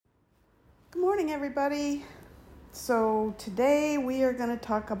Good morning, everybody. So today we are going to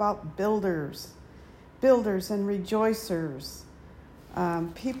talk about builders and rejoicers,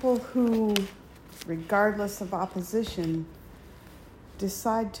 people who, regardless of opposition,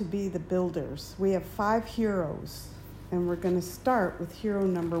 decide to be the builders. We have 5 heroes, and we're going to start with hero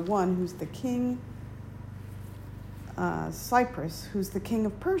number 1, who's the king, Cyrus, who's the king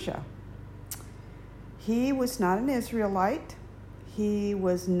of Persia. He was not an Israelite. He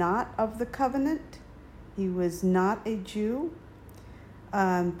was not of the covenant. He was not a Jew.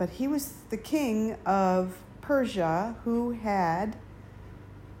 But he was the king of Persia who had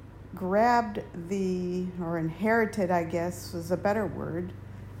grabbed or inherited, I guess was a better word,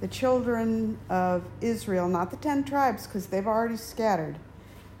 the children of Israel, not the 10 tribes because they've already scattered,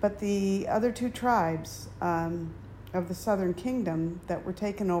 but the other 2 tribes of the southern kingdom that were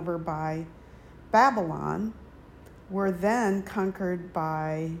taken over by Babylon were then conquered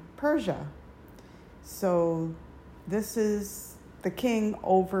by Persia. So this is the king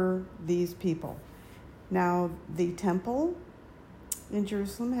over these people. Now, the temple in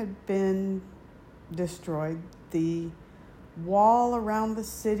Jerusalem had been destroyed. The wall around the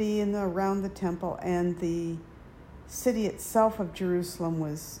city and around the temple and the city itself of Jerusalem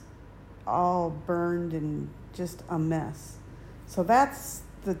was all burned and just a mess. So that's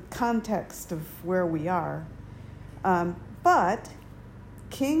the context of where we are. But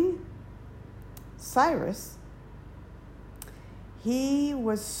King Cyrus, he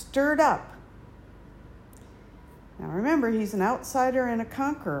was stirred up. Now remember, he's an outsider and a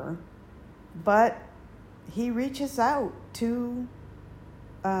conqueror, but he reaches out to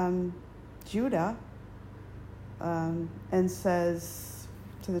Judah and says,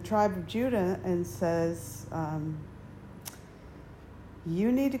 to the tribe of Judah, and says,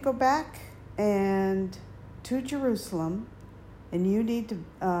 you need to go back and to Jerusalem, and you need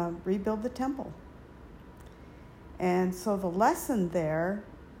to rebuild the temple. And so the lesson there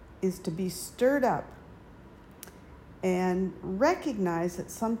is to be stirred up and recognize that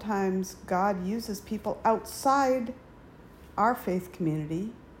sometimes God uses people outside our faith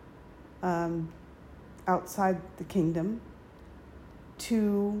community, outside the kingdom,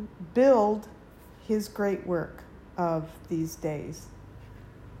 to build his great work of these days.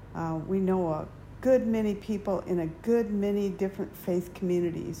 We know a good many people in a good many different faith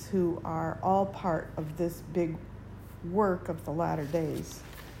communities who are all part of this big work of the latter days.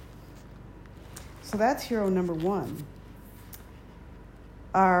 So that's hero number 1.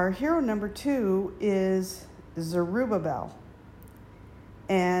 Our hero number 2 is Zerubbabel.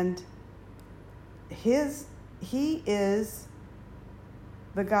 And he is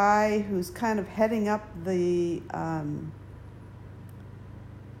the guy who's kind of heading up the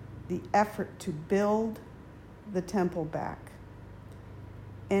effort to build the temple back.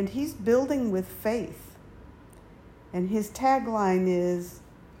 And he's building with faith. And his tagline is,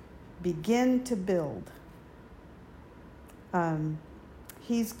 begin to build.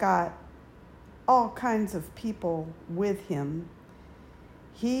 He's got all kinds of people with him.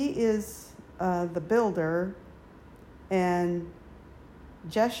 He is the builder, and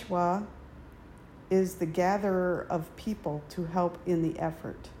Jeshua is the gatherer of people to help in the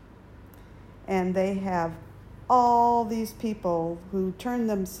effort. And they have all these people who term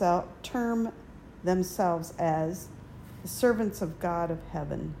themselves as the servants of God of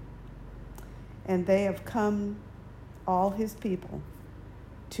heaven. And they have come, all his people,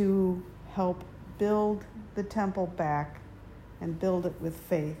 to help build the temple back and build it with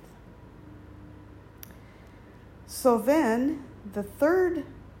faith. So then, the third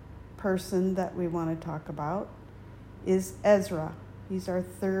person that we want to talk about is Ezra. He's our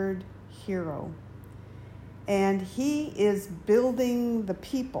third hero. And he is building the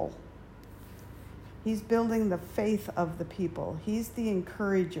people. He's building the faith of the people. He's the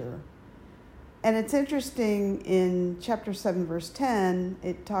encourager. And it's interesting, in chapter 7, verse 10,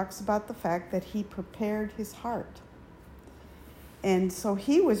 it talks about the fact that he prepared his heart. And so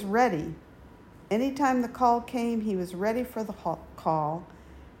he was ready. Anytime the call came, he was ready for the call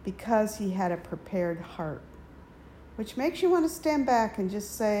because he had a prepared heart. Which makes you want to stand back and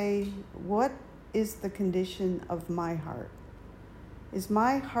just say, what is the condition of my heart? Is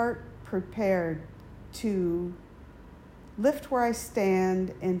my heart prepared to lift where I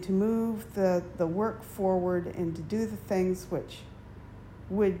stand and to move the work forward and to do the things which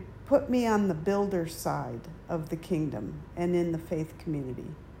would put me on the builder side of the kingdom and in the faith community?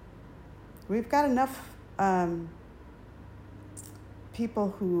 We've got enough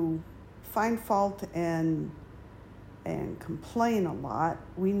people who find fault and complain a lot.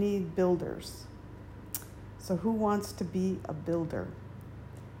 We need builders. So who wants to be a builder?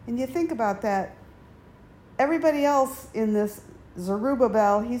 And you think about that, everybody else in this,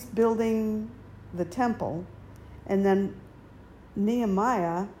 Zerubbabel, he's building the temple, and then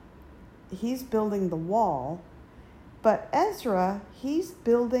Nehemiah, he's building the wall, but Ezra, he's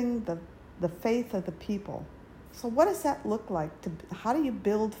building the faith of the people. So what does that look like? How do you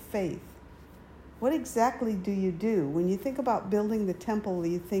build faith? What exactly do you do? When you think about building the temple,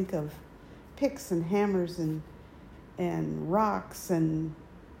 you think of picks and hammers and rocks and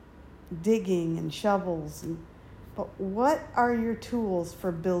digging and shovels. But what are your tools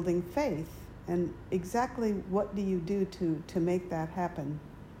for building faith? And exactly what do you do to make that happen?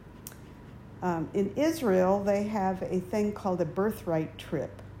 In Israel, they have a thing called a birthright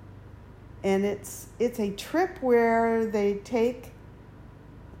trip. And it's a trip where they take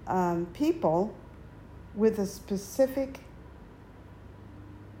people with a specific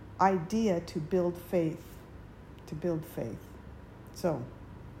idea to build faith. So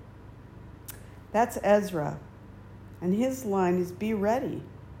that's Ezra. And his line is, be ready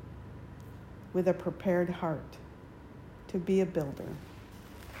with a prepared heart to be a builder.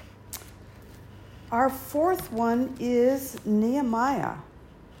 Our fourth one is Nehemiah.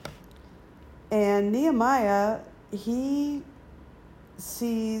 And Nehemiah, he's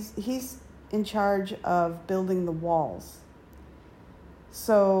in charge of building the walls.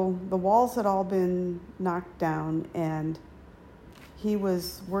 So the walls had all been knocked down, and he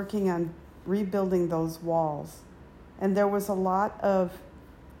was working on rebuilding those walls. And there was a lot of,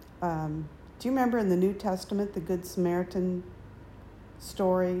 do you remember in the New Testament, the Good Samaritan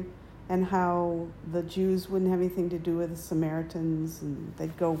story, and how the Jews wouldn't have anything to do with the Samaritans, and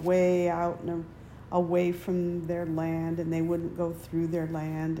they'd go way out and away from their land, and they wouldn't go through their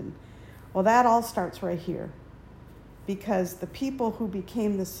land. And well, that all starts right here, because the people who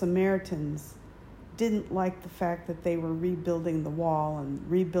became the Samaritans didn't like the fact that they were rebuilding the wall and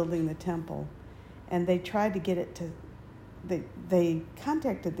rebuilding the temple, and they tried to get it to, they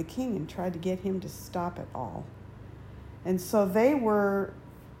contacted the king and tried to get him to stop it all. And so they were,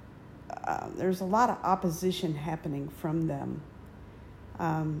 there's a lot of opposition happening from them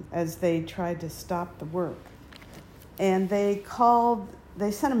as they tried to stop the work. And they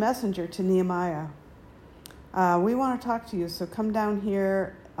sent a messenger to Nehemiah. We want to talk to you, so come down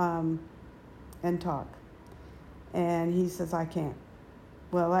here and talk. And he says, I can't.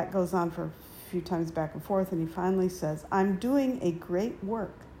 Well, that goes on for a few times back and forth, and he finally says, I'm doing a great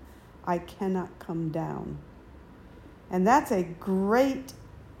work. I cannot come down. And that's a great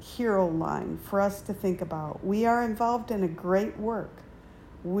hero line for us to think about. We are involved in a great work.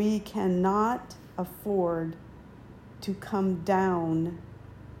 We cannot afford to come down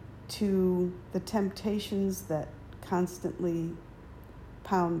to the temptations that constantly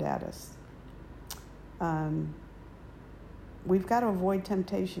pound at us. We've got to avoid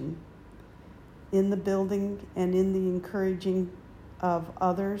temptation in the building and in the encouraging of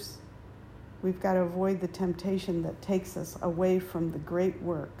others. We've got to avoid the temptation that takes us away from the great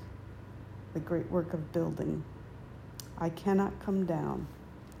work of building. I cannot come down.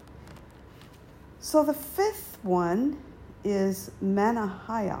 So the fifth one is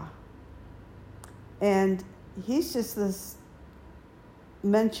Manahiah. And he's just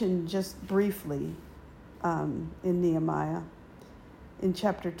mentioned just briefly in Nehemiah in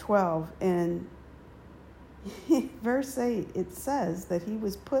chapter 12. And verse 8, it says that he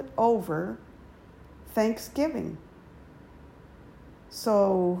was put over Thanksgiving.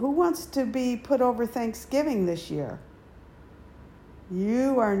 So who wants to be put over Thanksgiving this year?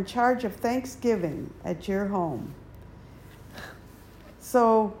 You are in charge of Thanksgiving at your home.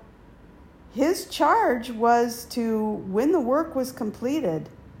 So his charge was to, when the work was completed,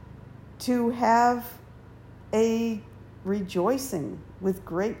 to have a rejoicing with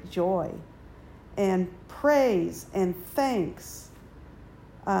great joy and praise and thanks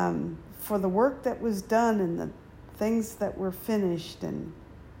for the work that was done and the things that were finished. And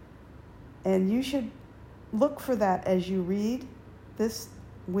you should look for that as you read this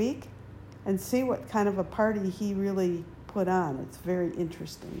week and see what kind of a party he really put on. It's very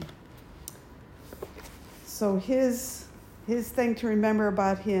interesting. So his thing to remember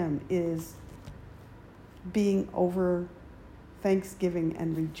about him is being over Thanksgiving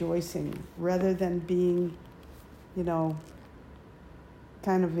and rejoicing rather than being, kind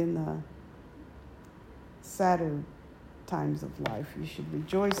of in the sadder times of life. You should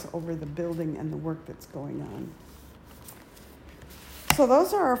rejoice over the building and the work that's going on. So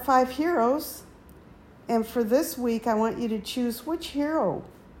those are our 5 heroes. And for this week, I want you to choose which hero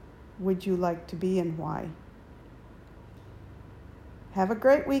would you like to be and why. Have a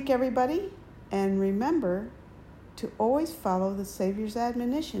great week, everybody. And remember to always follow the Savior's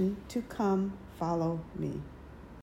admonition to come follow me.